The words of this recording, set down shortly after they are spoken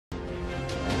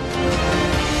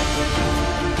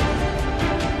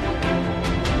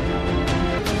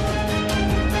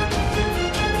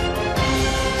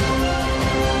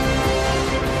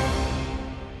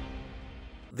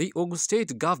The Ogun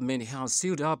State government has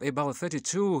sealed up about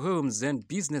 32 homes and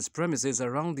business premises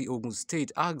around the Ogun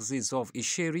State axis of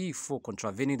Isheri for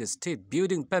contravening the state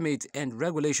building permit and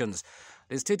regulations.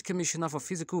 The State Commissioner for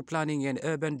Physical Planning and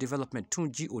Urban Development,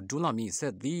 Tunji Odunlami,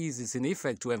 said this is in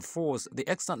effect to enforce the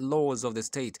extant laws of the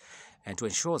state and to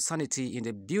ensure sanity in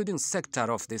the building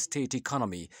sector of the state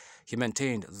economy. He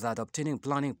maintained that obtaining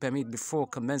planning permit before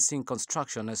commencing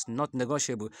construction is not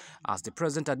negotiable, as the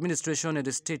present administration and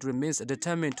the state remains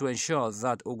determined to ensure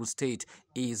that Ogun State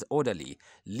is orderly,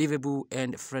 livable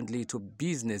and friendly to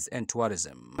business and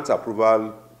tourism.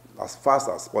 Approval as fast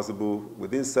as possible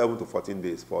within 7 to 14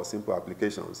 days for simple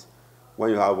applications when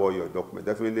you have all your documents.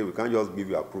 Definitely, we can't just give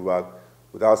you approval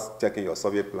without checking your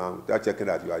survey plan, without checking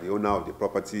that you are the owner of the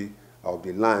property, of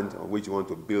the land on which you want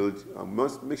to build, and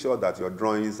must make sure that your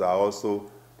drawings are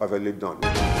also perfectly done.